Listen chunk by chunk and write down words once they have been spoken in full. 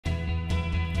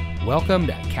Welcome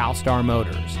to CalStar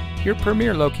Motors, your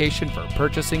premier location for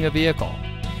purchasing a vehicle.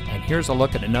 And here's a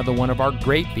look at another one of our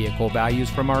great vehicle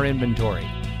values from our inventory,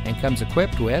 and comes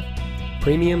equipped with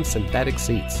premium synthetic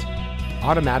seats,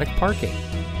 automatic parking,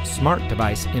 smart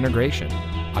device integration,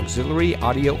 auxiliary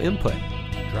audio input,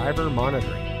 driver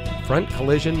monitoring, front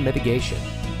collision mitigation,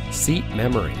 seat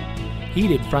memory,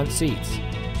 heated front seats,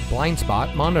 blind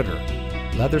spot monitor,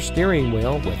 leather steering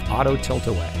wheel with auto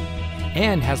tilt-away,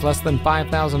 and has less than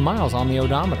 5,000 miles on the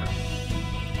odometer.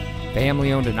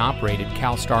 Family-owned and operated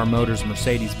CalStar Motors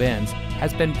Mercedes-Benz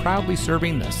has been proudly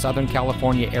serving the Southern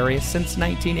California area since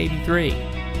 1983.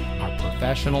 Our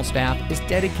professional staff is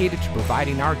dedicated to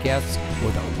providing our guests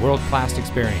with a world-class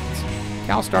experience.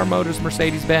 CalStar Motors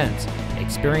Mercedes-Benz,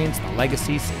 experience the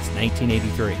legacy since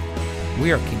 1983.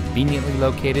 We are conveniently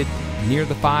located near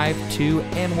the 5, 2,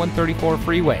 and 134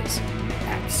 freeways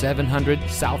at 700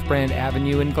 South Brand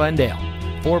Avenue in Glendale,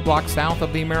 4 blocks south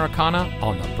of the Americana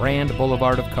on the Brand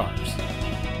Boulevard of Cars.